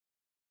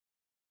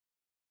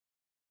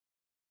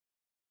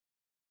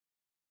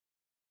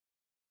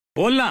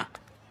बोलना।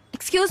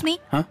 Excuse me,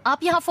 आप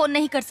यहाँ फोन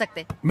नहीं कर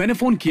सकते। मैंने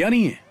फोन किया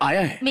नहीं है,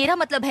 आया है। मेरा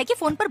मतलब है कि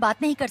फोन पर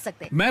बात नहीं कर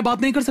सकते। मैं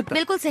बात नहीं कर सकता?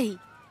 बिल्कुल सही।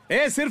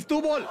 सिर्फ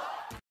तू बोल।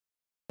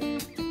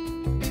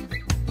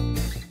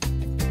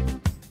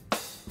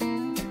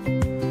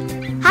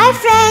 Hi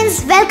friends,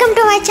 welcome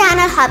to my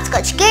channel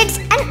Hopscotch Kids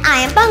and I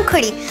am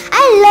Pankhuri.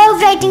 I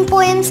love writing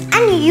poems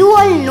and you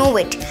all know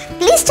it.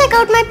 Please check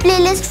out my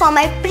playlist for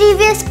my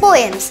previous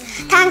poems.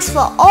 Thanks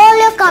for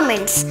all your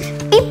comments.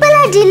 People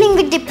are dealing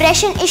with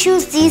depression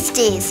issues these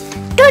days.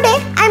 Today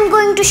I am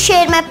going to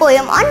share my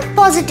poem on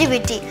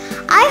positivity.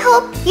 I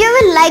hope you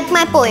will like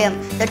my poem.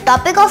 The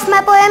topic of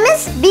my poem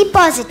is Be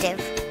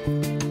Positive.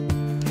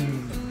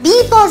 Be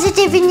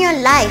positive in your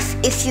life.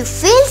 If you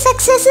feel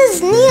success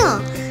is near,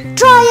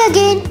 try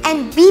again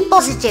and be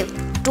positive.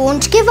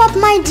 Don't give up,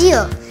 my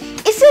dear.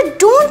 If you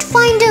don't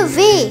find a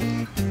way,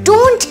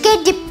 don't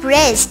get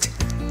depressed.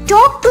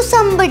 Talk to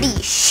somebody,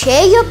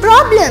 share your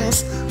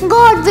problems.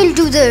 God will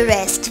do the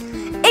rest.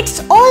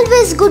 It's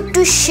always good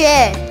to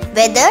share,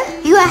 whether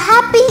you are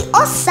happy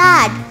or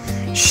sad.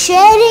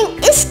 Sharing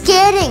is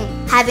caring.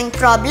 Having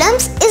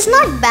problems is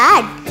not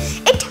bad.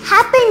 It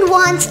happened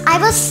once I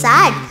was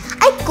sad.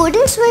 I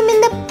couldn't swim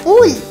in the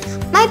pool.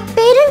 My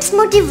parents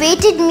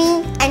motivated me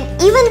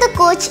and even the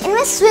coach in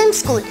my swim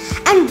school.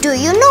 And do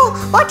you know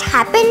what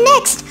happened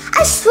next?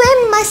 I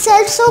swam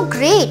myself so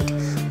great.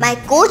 My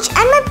coach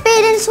and my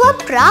parents were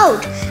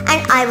proud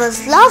and I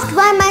was loved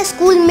by my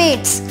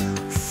schoolmates.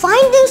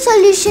 Finding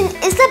solution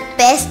is the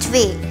best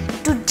way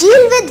to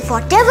deal with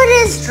whatever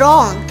is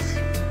wrong.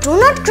 Do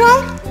not cry,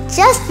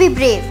 just be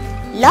brave.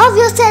 Love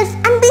yourself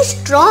and be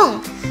strong.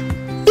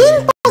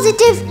 Being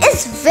positive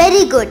is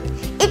very good.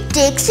 It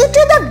takes you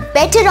to the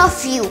better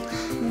of you.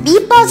 Be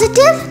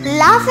positive,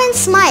 laugh and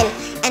smile,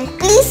 and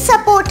please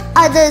support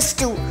others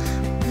too.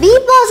 Be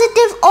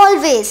positive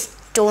always.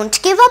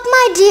 Don't give up,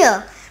 my dear.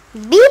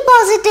 Be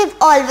positive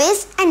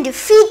always and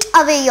defeat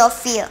away your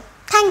fear.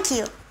 Thank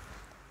you.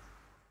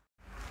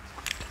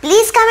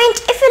 Please comment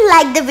if you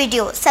like the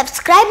video.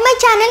 Subscribe my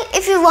channel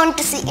if you want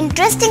to see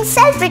interesting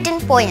self-written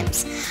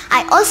poems.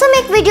 I also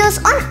make videos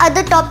on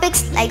other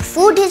topics like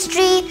food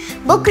history,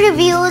 book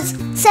reviews,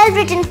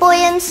 self-written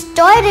poems,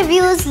 toy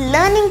reviews,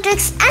 learning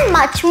tricks and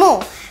much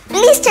more.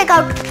 Please check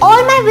out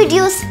all my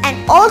videos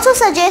and also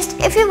suggest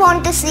if you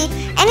want to see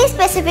any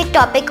specific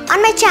topic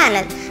on my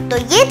channel. तो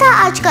ये था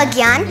आज का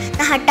ज्ञान।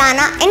 न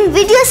हटाना इन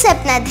video से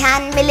अपना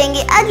ध्यान।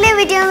 मिलेंगे अगले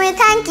वीडियो में।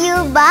 Thank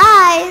you,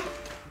 bye.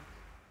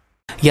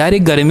 यार ये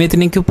गर्मी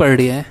इतनी क्यों पड़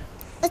रही है?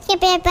 उसके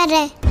पेपर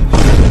है।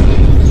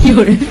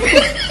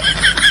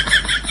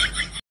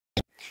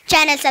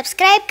 चैनल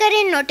सब्सक्राइब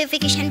करें,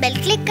 नोटिफिकेशन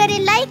बेल क्लिक करें,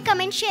 लाइक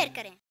कमेंट शेयर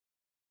करें।